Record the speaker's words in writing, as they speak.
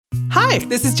Hi,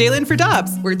 this is Jalen for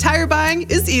Dobbs, where tire buying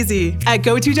is easy. At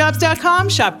GoToDobbs.com,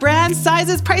 shop brands,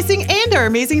 sizes, pricing, and our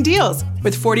amazing deals.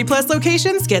 With 40-plus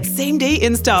locations, get same-day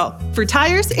install. For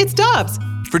tires, it's Dobbs.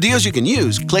 For deals you can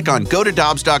use, click on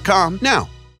GoToDobbs.com now.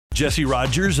 Jesse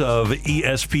Rogers of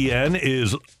ESPN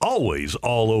is always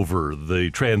all over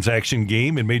the transaction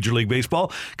game in Major League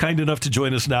Baseball. Kind enough to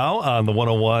join us now on the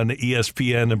 101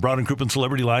 ESPN and Brown and Crouppen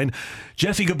Celebrity Line.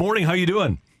 Jesse, good morning. How you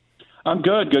doing? I'm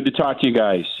good. Good to talk to you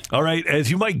guys. All right.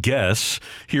 As you might guess,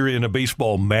 here in a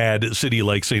baseball-mad city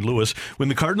like St. Louis, when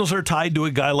the Cardinals are tied to a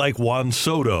guy like Juan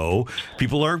Soto,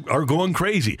 people are going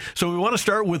crazy. So we want to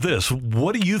start with this.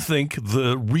 What do you think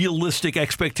the realistic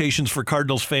expectations for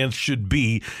Cardinals fans should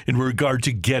be in regard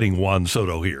to getting Juan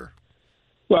Soto here?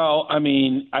 Well, I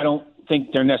mean, I don't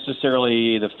think they're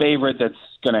necessarily the favorite that's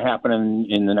going to happen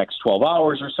in the next 12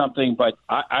 hours or something, but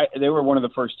they were one of the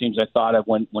first teams I thought of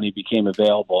when he became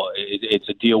available. It's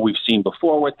a deal we've seen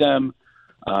before with them,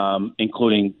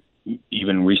 including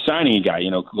even re-signing a guy.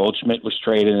 You know, Goldschmidt was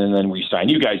traded and then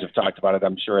re-signed. You guys have talked about it,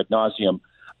 I'm sure, ad nauseum.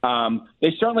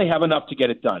 They certainly have enough to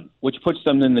get it done, which puts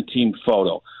them in the team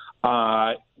photo.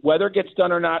 Whether it gets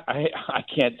done or not, I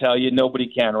can't tell you. Nobody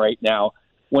can right now.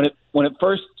 When it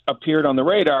first appeared on the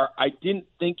radar, I didn't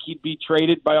think he'd be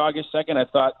traded by August 2nd. I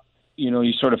thought,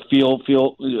 you sort of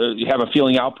you have a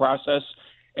feeling out process,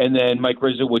 and then Mike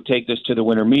Rizzo would take this to the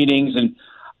winter meetings. And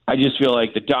I just feel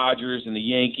like the Dodgers and the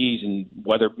Yankees, and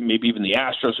whether maybe even the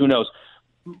Astros, who knows,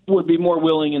 would be more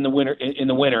willing in the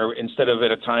winter instead of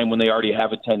at a time when they already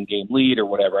have a 10-game lead or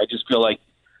whatever. I just feel like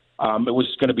it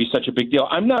was going to be such a big deal.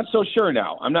 I'm not so sure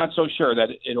now. I'm not so sure that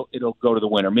it'll go to the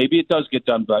winter. Maybe it does get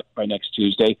done by next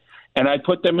Tuesday. And I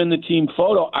put them in the team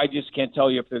photo. I just can't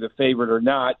tell you if they're the favorite or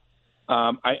not.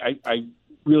 I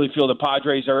really feel the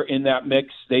Padres are in that mix.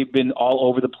 They've been all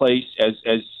over the place as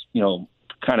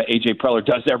kind of A.J. Preller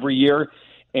does every year,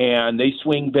 and they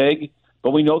swing big.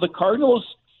 But we know the Cardinals.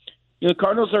 The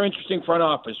Cardinals are interesting front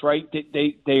office, right?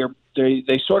 They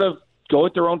sort of go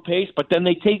at their own pace, but then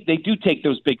they do take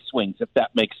those big swings, if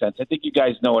that makes sense. I think you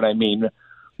guys know what I mean.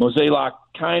 Mozeliak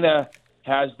kind of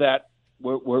has that.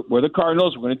 We're the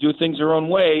Cardinals. We're going to do things our own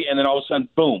way, and then all of a sudden,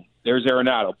 boom, there's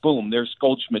Arenado. Boom, there's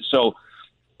Goldschmidt. So,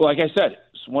 like I said,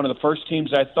 it's one of the first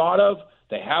teams I thought of.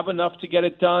 They have enough to get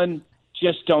it done.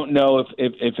 Just don't know if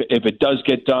it does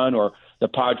get done, or the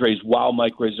Padres wow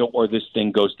Mike Rizzo, or this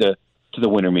thing goes to the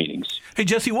winter meetings. Hey,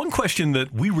 Jesse, one question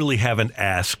that we really haven't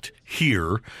asked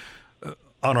here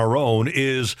on our own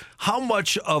is how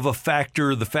much of a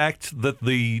factor the fact that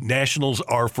the Nationals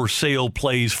are for sale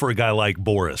plays for a guy like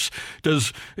Boras.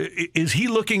 Is he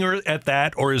looking at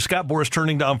that, or is Scott Boras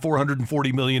turning down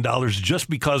 $440 million just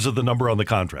because of the number on the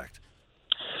contract?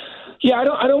 Yeah,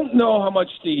 I don't know how much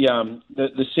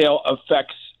the sale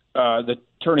affects the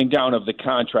turning down of the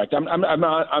contract.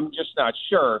 I'm just not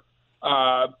sure.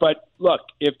 But look,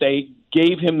 if they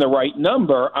gave him the right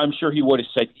number, I'm sure he would have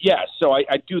said yes. So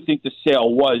I do think the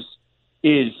sale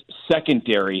is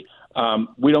secondary.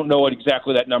 We don't know what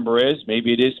exactly that number is.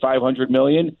 Maybe it is $500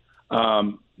 million.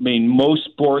 I mean,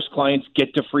 most Boras clients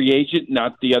get to free agent,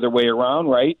 not the other way around,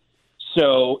 right?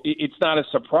 So it's not a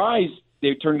surprise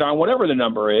they turned down whatever the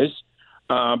number is.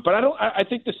 But I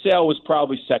think the sale was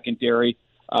probably secondary.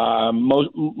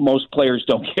 Most players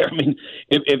don't care. I mean,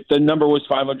 if the number was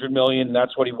 $500 million,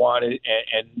 that's what he wanted,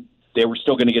 and they were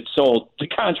still going to get sold, the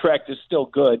contract is still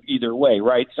good either way,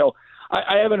 right? So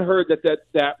I haven't heard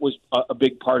that was a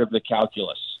big part of the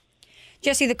calculus.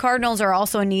 Jesse, the Cardinals are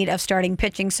also in need of starting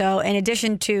pitching. So in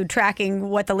addition to tracking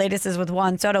what the latest is with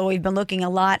Juan Soto, we've been looking a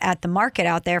lot at the market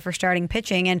out there for starting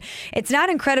pitching, and it's not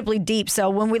incredibly deep. So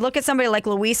when we look at somebody like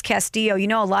Luis Castillo,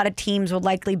 a lot of teams would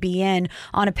likely be in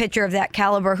on a pitcher of that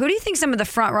caliber. Who do you think some of the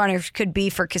front runners could be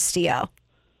for Castillo?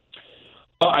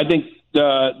 I think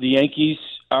the Yankees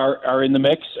are in the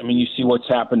mix. I mean, you see what's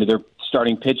happened to their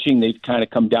starting pitching. They've kind of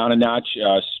come down a notch.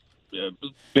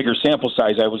 Bigger sample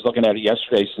size. I was looking at it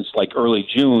yesterday. Since like early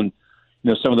June,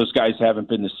 some of those guys haven't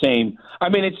been the same. I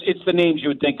mean, it's the names you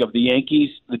would think of. The Yankees,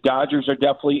 the Dodgers are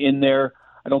definitely in there.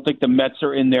 I don't think the Mets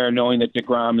are in there, knowing that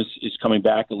DeGrom is coming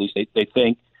back. At least they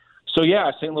think. So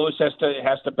yeah, St. Louis has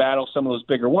to battle some of those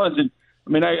bigger ones. And I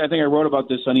mean, I think I wrote about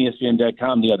this on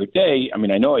ESPN.com the other day. I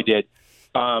mean, I know I did.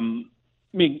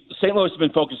 St. Louis has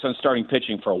been focused on starting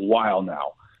pitching for a while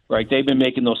now, right? They've been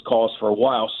making those calls for a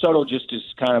while. Soto just is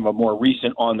kind of a more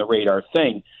recent on-the-radar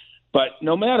thing. But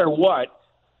no matter what,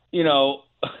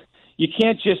 you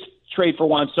can't just trade for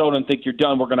Juan Soto and think you're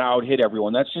done, we're going to out-hit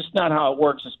everyone. That's just not how it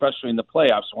works, especially in the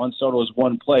playoffs. Juan Soto is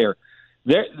one player.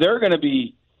 They're going to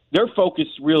be – their focus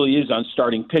really is on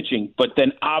starting pitching, but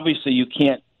then obviously you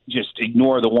can't just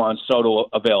ignore the Juan Soto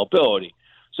availability.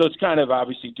 So it's kind of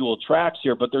obviously dual tracks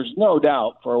here, but there's no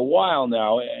doubt for a while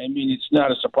now, I mean, it's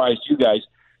not a surprise to you guys,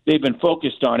 they've been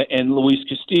focused on it. And Luis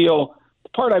Castillo, the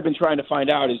part I've been trying to find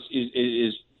out is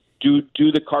do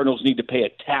the Cardinals need to pay a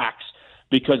tax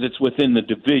because it's within the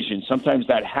division? Sometimes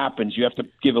that happens. You have to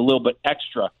give a little bit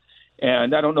extra.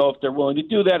 And I don't know if they're willing to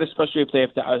do that, especially if they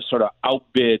have to sort of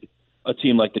outbid a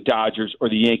team like the Dodgers or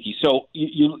the Yankees. So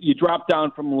you drop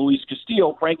down from Luis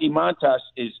Castillo. Frankie Montas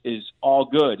is all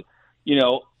good. You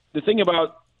know, the thing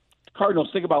about Cardinals,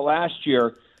 think about last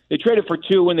year, they traded for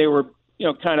two when they were, you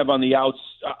know, kind of on the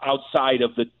outside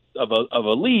of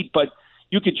elite, but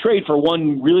you could trade for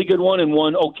one really good one and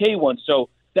one okay one. So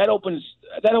that opens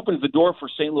the door for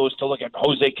St. Louis to look at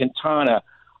Jose Quintana.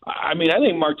 I mean, I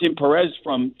think Martin Perez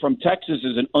from Texas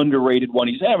is an underrated one.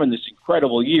 He's having this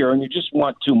incredible year, and you just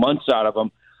want 2 months out of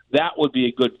him. That would be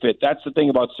a good fit. That's the thing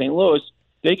about St. Louis.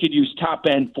 They could use top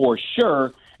end for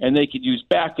sure, and they could use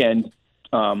back end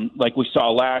like we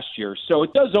saw last year. So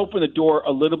it does open the door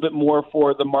a little bit more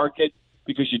for the market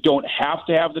because you don't have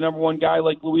to have the number one guy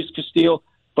like Luis Castillo,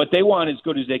 but they want as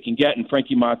good as they can get, and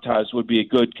Frankie Montas would be a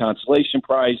good consolation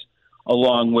prize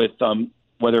along with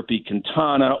whether it be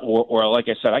Quintana or like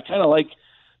I said, I kind of like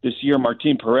this year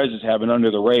Martin Perez is having under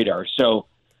the radar. So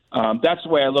that's the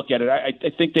way I look at it.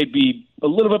 I think they'd be a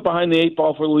little bit behind the eight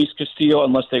ball for Luis Castillo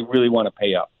unless they really want to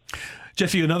pay up.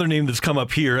 Jesse, another name that's come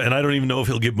up here, and I don't even know if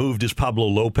he'll get moved, is Pablo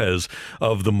Lopez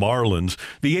of the Marlins.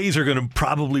 The A's are going to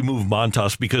probably move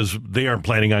Montas because they aren't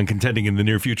planning on contending in the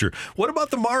near future. What about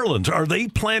the Marlins? Are they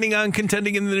planning on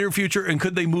contending in the near future, and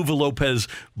could they move a Lopez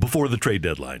before the trade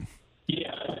deadline?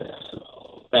 Yeah,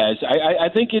 I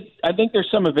think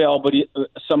there's some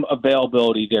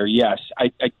availability there. Yes,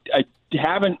 I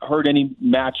haven't heard any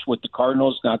match with the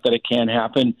Cardinals. Not that it can't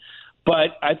happen,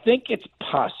 but I think it's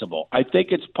possible.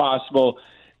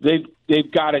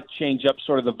 They've got to change up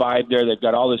sort of the vibe there. They've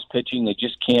got all this pitching. They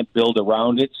just can't build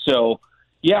around it. So,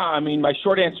 yeah, I mean, my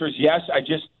short answer is yes. I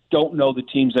just don't know the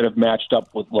teams that have matched up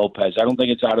with Lopez. I don't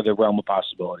think it's out of the realm of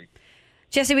possibility.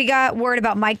 Jesse, we got word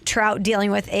about Mike Trout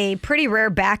dealing with a pretty rare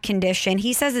back condition.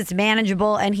 He says it's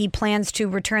manageable and he plans to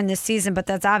return this season, but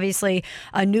that's obviously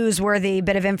a newsworthy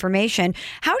bit of information.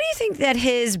 How do you think that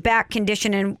his back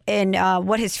condition and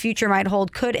what his future might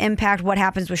hold could impact what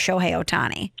happens with Shohei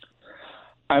Ohtani?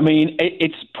 I mean,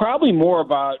 it's probably more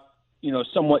about,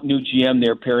 somewhat new GM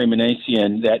there, Perry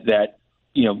Minasian, that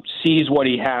sees what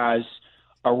he has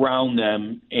around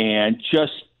them and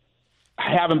just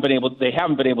haven't been able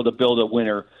to build a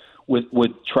winner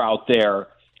with Trout there.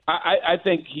 I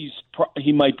think he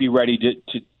might be ready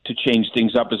to change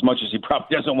things up as much as he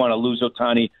probably doesn't want to lose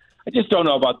Ohtani. I just don't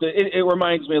know about that. It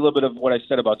reminds me a little bit of what I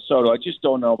said about Soto. I just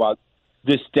don't know about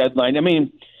this deadline. I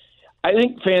mean, I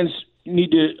think fans need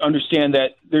to understand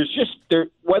that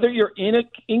whether you're in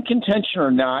contention or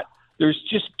not, there's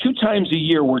just 2 times a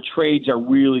year where trades are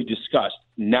really discussed.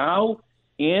 Now,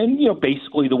 and,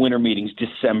 basically the winter meetings,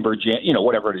 December,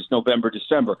 whatever it is, November,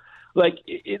 December.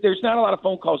 There's not a lot of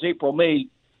phone calls, April, May,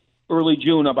 early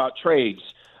June about trades,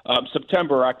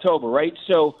 September, October, right?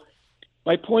 So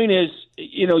my point is,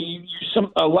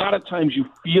 a lot of times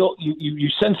you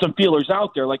send some feelers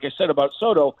out there, like I said about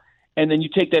Soto, and then you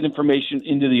take that information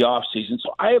into the offseason.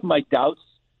 So I have my doubts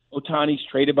Ohtani's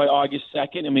traded by August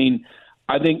 2nd. I mean,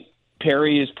 I think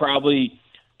Perry is probably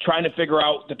trying to figure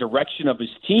out the direction of his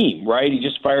team, right? He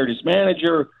just fired his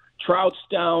manager. Trout's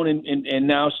down and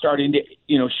now starting to,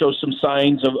 show some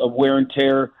signs of wear and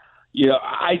tear.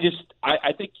 I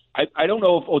don't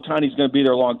know if Ohtani's going to be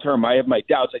there long term. I have my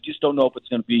doubts. I just don't know if it's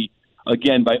going to be,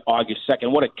 again, by August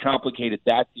 2nd. What a complicated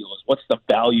that deal is. What's the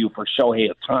value for Shohei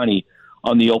Ohtani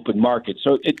on the open market?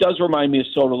 So it does remind me of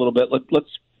Soto a little bit. Let's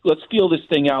feel this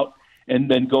thing out and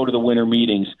then go to the winter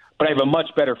meetings. But I have a much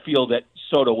better feel that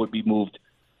Soto would be moved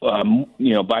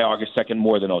by August 2nd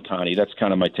more than Ohtani. That's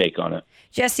kind of my take on it.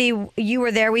 Jesse, you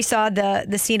were there. We saw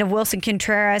the scene of Wilson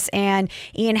Contreras and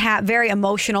Ian Happ, very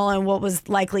emotional in what was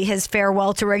likely his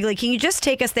farewell to Wrigley. Can you just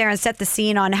take us there and set the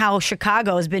scene on how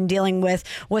Chicago has been dealing with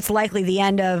what's likely the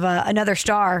end of another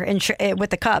star with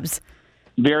the Cubs?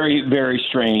 Very, very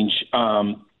strange.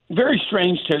 Very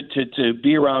strange to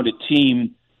be around a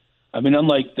team. I mean,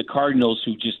 unlike the Cardinals,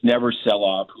 who just never sell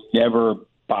off, who never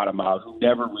bottom out, who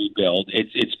never rebuild.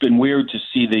 It's been weird to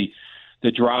see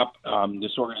the drop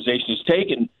this organization has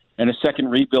taken, and a second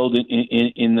rebuild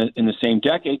in the same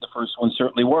decade. The first one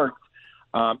certainly worked.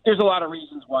 There's a lot of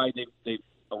reasons why they've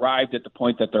arrived at the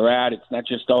point that they're at. It's not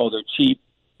just they're cheap.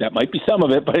 That might be some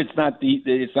of it, but it's not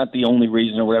the only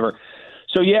reason or whatever.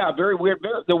 So yeah, very weird.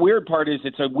 The weird part is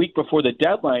it's a week before the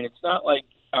deadline. It's not like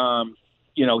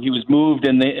he was moved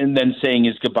and then saying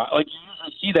his goodbye. Like you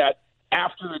usually see that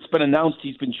after it's been announced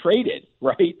he's been traded,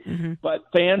 right? Mm-hmm. But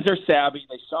fans are savvy.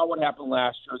 They saw what happened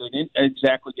last year. They didn't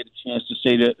exactly get a chance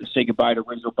to say goodbye to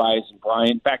Rizzo, Baez, and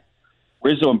Bryant. In fact,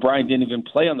 Rizzo and Bryant didn't even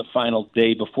play on the final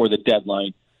day before the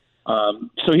deadline.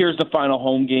 So here's the final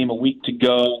home game, a week to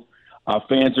go.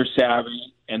 Fans are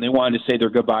savvy, and they wanted to say their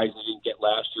goodbyes they didn't get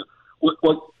last year.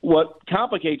 What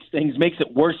complicates things, makes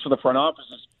it worse for the front office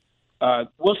is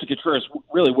Wilson Contreras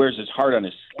really wears his heart on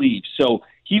his sleeve. So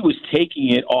he was taking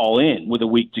it all in with a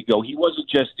week to go. He wasn't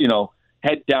just,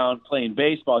 head down playing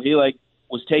baseball. He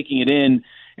was taking it in,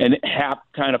 and Happ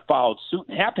kind of followed suit.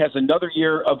 Happ has another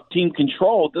year of team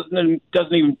control. Doesn't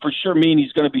even for sure mean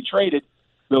he's going to be traded,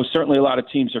 though certainly a lot of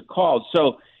teams are called.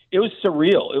 So it was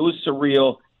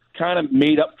surreal. Kind of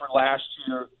made up for last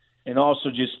year, and also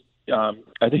just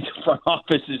I think the front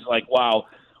office is like, wow,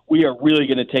 we are really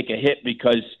going to take a hit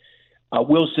because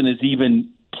Wilson is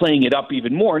even playing it up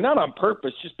even more, not on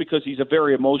purpose, just because he's a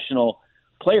very emotional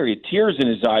player. He had tears in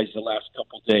his eyes the last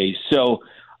couple of days. So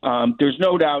there's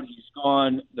no doubt he's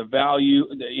gone. The value,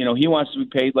 he wants to be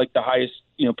paid like the highest,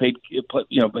 paid. He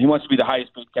wants to be the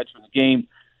highest paid catcher in the game.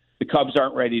 The Cubs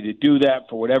aren't ready to do that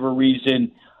for whatever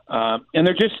reason. And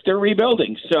they're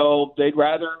rebuilding. So they'd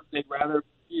rather, they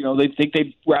think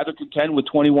they'd rather contend with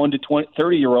 21 to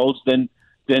 30-year-olds than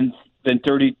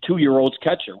 32-year-olds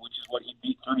catcher, which is what he'd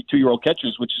be, 32-year-old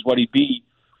catchers, which is what he'd be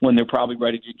when they're probably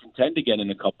ready to contend again in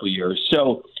a couple of years.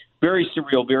 So very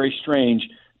surreal, very strange.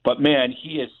 But man,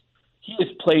 he has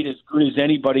played as good as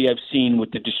anybody I've seen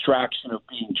with the distraction of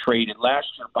being traded. Last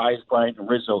year, Baez, Bryant, and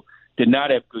Rizzo did not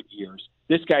have good years.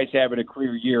 This guy's having a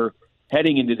career year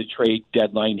heading into the trade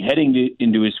deadline, heading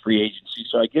into his free agency.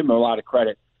 So I give him a lot of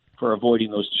credit for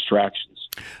avoiding those distractions.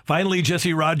 Finally,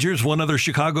 Jesse Rogers, one other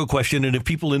Chicago question, and if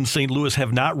people in St. Louis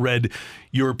have not read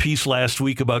your piece last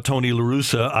week about Tony La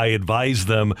Russa, I advise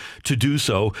them to do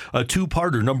so. A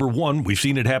two-parter. Number one, we've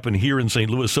seen it happen here in St.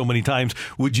 Louis so many times.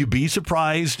 Would you be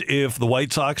surprised if the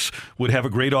White Sox would have a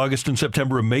great August and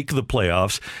September and make the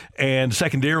playoffs? And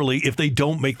secondarily, if they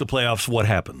don't make the playoffs, what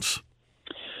happens?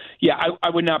 Yeah, I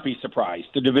would not be surprised.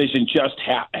 The division just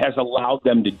has allowed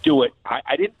them to do it.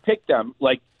 I didn't pick them.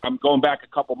 I'm going back a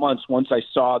couple months once I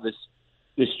saw this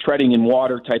treading in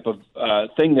water type of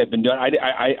thing they've been doing.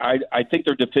 I think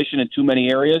they're deficient in too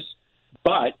many areas,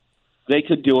 but they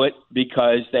could do it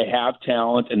because they have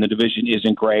talent and the division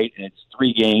isn't great and it's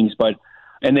 3 games,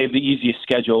 and they have the easiest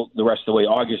schedule the rest of the way.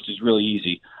 August is really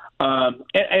easy.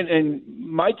 And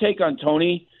my take on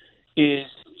Tony is,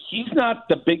 he's not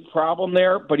the big problem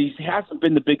there, but he hasn't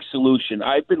been the big solution.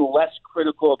 I've been less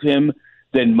critical of him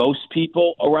than most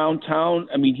people around town.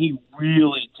 I mean, he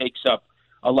really takes up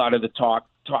a lot of the talk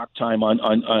time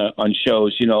on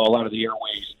shows, a lot of the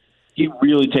airways. He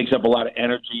really takes up a lot of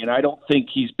energy, and I don't think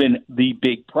he's been the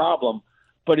big problem.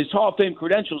 But his Hall of Fame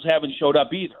credentials haven't showed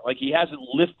up either. He hasn't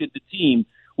lifted the team,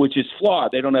 which is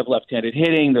flawed. They don't have left-handed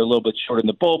hitting. They're a little bit short in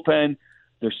the bullpen.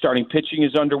 Their starting pitching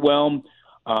is underwhelmed.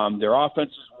 Their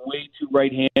offense is way too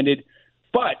right-handed,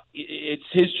 but it's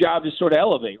his job to sort of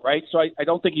elevate, right? So I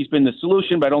don't think he's been the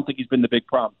solution, but I don't think he's been the big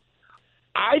problem.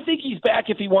 I think he's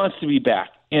back if he wants to be back.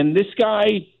 And this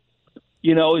guy,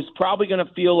 is probably going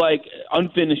to feel like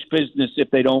unfinished business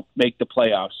if they don't make the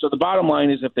playoffs. So the bottom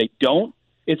line is if they don't,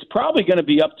 it's probably going to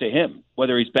be up to him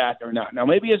whether he's back or not. Now,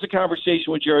 maybe he has a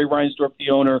conversation with Jerry Reinsdorf,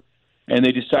 the owner, and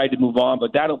they decide to move on,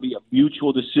 but that'll be a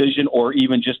mutual decision or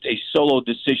even just a solo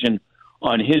decision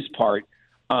on his part.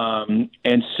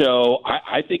 And so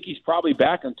I think he's probably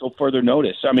back until further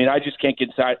notice. I mean, I just can't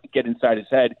get inside his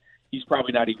head. He's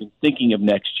probably not even thinking of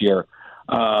next year.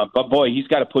 But, boy, he's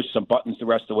got to push some buttons the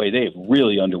rest of the way. They've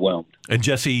really underwhelmed. And,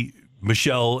 Jesse,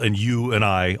 Michelle and you and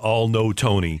I all know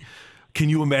Tony. Can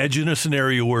you imagine a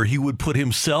scenario where he would put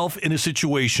himself in a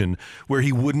situation where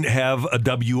he wouldn't have a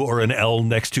W or an L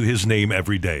next to his name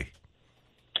every day?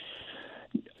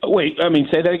 Wait,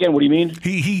 say that again. What do you mean?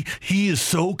 He is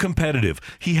so competitive.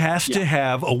 He has to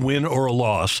have a win or a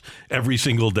loss every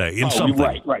single day in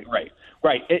something.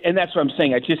 Right. And that's what I'm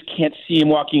saying. I just can't see him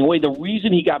walking away. The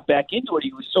reason he got back into it,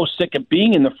 he was so sick of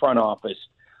being in the front office.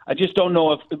 I just don't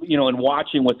know if, and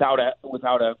watching without a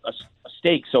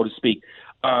stake, so to speak.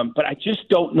 But I just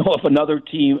don't know if another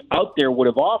team out there would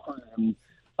have offered him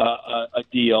a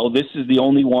deal. This is the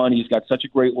only one. He's got such a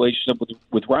great relationship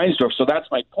with Reinsdorf. So that's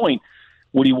my point.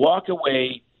 Would he walk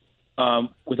away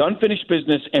with unfinished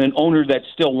business and an owner that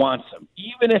still wants him,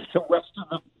 even if the rest of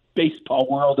the baseball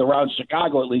world around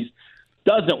Chicago at least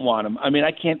doesn't want him? I mean,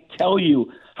 I can't tell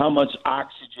you how much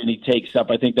oxygen he takes up.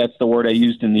 I think that's the word I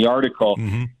used in the article.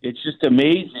 Mm-hmm. It's just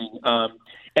amazing. And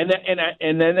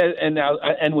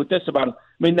with this about him,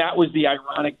 mean, that was the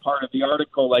ironic part of the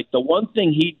article. Like, the one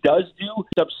thing he does do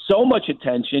is up so much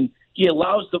attention, he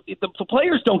allows the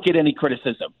players don't get any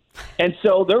criticism. And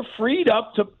so they're freed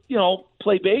up to,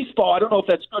 play baseball. I don't know if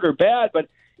that's good or bad, but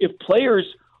if players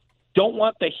don't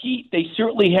want the heat, they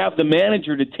certainly have the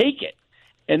manager to take it.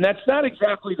 And that's not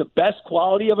exactly the best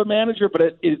quality of a manager,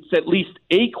 but it's at least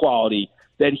a quality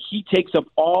that he takes up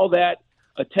all that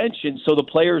attention so the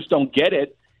players don't get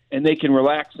it and they can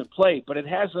relax and play. But it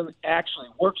hasn't actually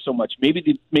worked so much. Maybe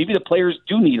the players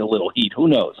do need a little heat. Who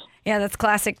knows? Yeah, that's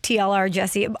classic TLR,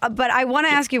 Jesse. But I want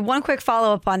to ask you one quick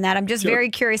follow-up on that. I'm just very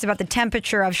curious about the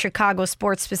temperature of Chicago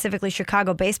sports, specifically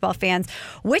Chicago baseball fans.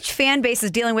 Which fan base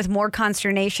is dealing with more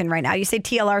consternation right now? You say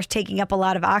TLR is taking up a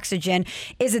lot of oxygen.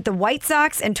 Is it the White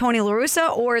Sox and Tony La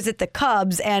Russa, or is it the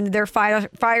Cubs and their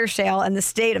fire sale and the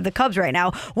state of the Cubs right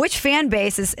now? Which fan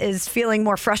base is feeling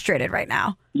more frustrated right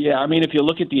now? Yeah, I mean, if you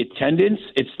look at the attendance,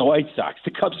 it's the White Sox.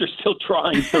 The Cubs are still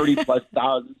drawing 30-plus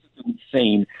thousand. It's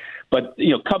insane. But,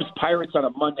 Cubs Pirates on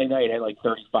a Monday night had like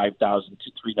 35,000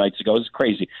 3 nights ago. It's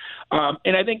crazy.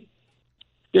 And I think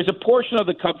there's a portion of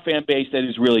the Cub fan base that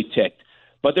is really ticked.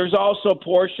 But there's also a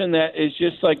portion that is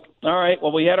just like, all right,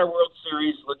 well, we had our World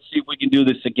Series. Let's see if we can do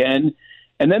this again.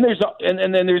 And then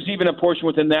there's even a portion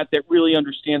within that really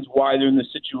understands why they're in the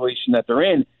situation that they're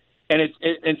in. And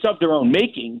it's of their own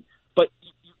making. But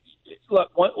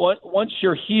look, once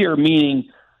you're here, meaning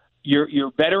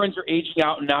your veterans are aging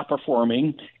out and not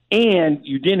performing, and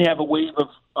you didn't have a wave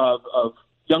of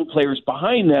young players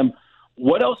behind them,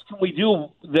 what else can we do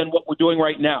than what we're doing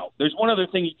right now? There's one other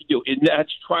thing you can do, and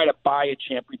that's try to buy a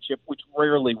championship, which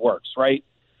rarely works, right?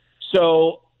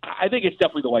 So I think it's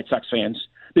definitely the White Sox fans.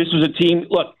 This was a team,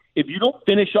 look, if you don't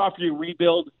finish off your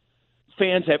rebuild,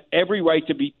 fans have every right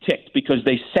to be ticked because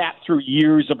they sat through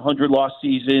years of 100-loss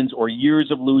seasons or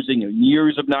years of losing and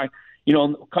years of not.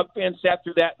 Cub fans sat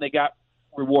through that and they got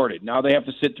rewarded. Now they have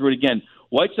to sit through it again.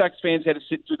 White Sox fans had to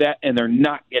sit through that, and they're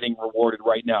not getting rewarded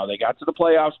right now. They got to the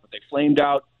playoffs, but they flamed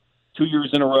out 2 years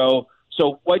in a row.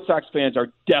 So White Sox fans are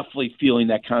definitely feeling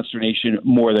that consternation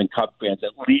more than Cub fans.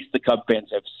 At least the Cub fans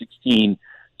have 16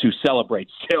 to celebrate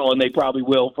still, and they probably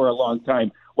will for a long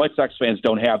time. White Sox fans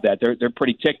don't have that. They're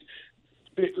pretty ticked.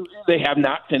 They have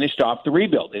not finished off the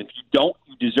rebuild. And if you don't,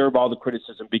 you deserve all the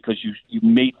criticism because you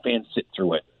made fans sit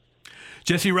through it.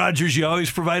 Jesse Rogers, you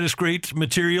always provide us great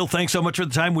material. Thanks so much for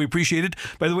the time. We appreciate it.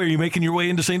 By the way, are you making your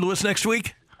way into St. Louis next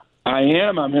week? I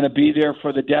am. I'm going to be there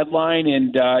for the deadline,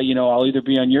 and, I'll either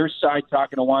be on your side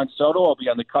talking to Juan Soto, or I'll be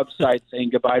on the Cubs side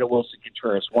saying goodbye to Wilson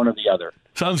Contreras, one or the other.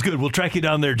 Sounds good. We'll track you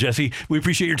down there, Jesse. We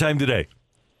appreciate your time today.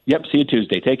 Yep, see you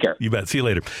Tuesday. Take care. You bet. See you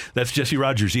later. That's Jesse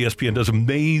Rogers. ESPN does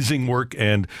amazing work,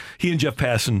 and he and Jeff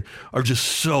Passan are just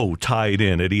so tied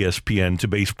in at ESPN to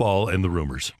baseball and the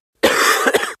rumors.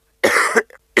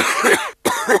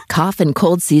 Cough and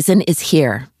cold season is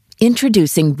here.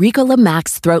 Introducing Ricola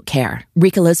Max Throat Care,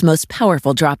 Ricola's most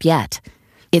powerful drop yet.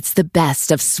 It's the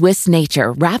best of Swiss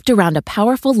nature wrapped around a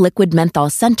powerful liquid menthol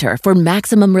center for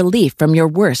maximum relief from your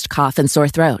worst cough and sore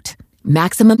throat.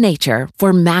 Maximum nature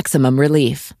for maximum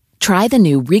relief. Try the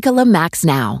new Ricola Max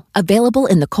now, available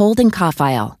in the cold and cough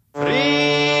aisle.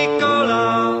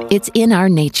 Ricola. It's in our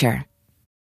nature.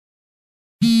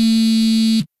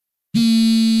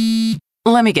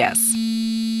 Let me guess.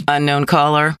 Unknown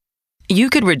caller? You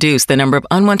could reduce the number of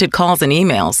unwanted calls and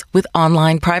emails with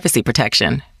online privacy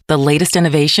protection. The latest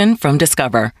innovation from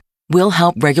Discover will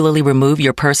help regularly remove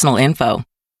your personal info,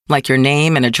 like your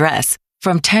name and address,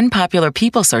 from 10 popular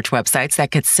people search websites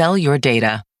that could sell your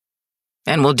data.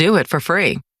 And we'll do it for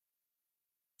free.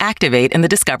 Activate in the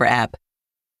Discover app.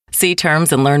 See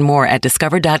terms and learn more at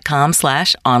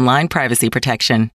discover.com/online privacy protection.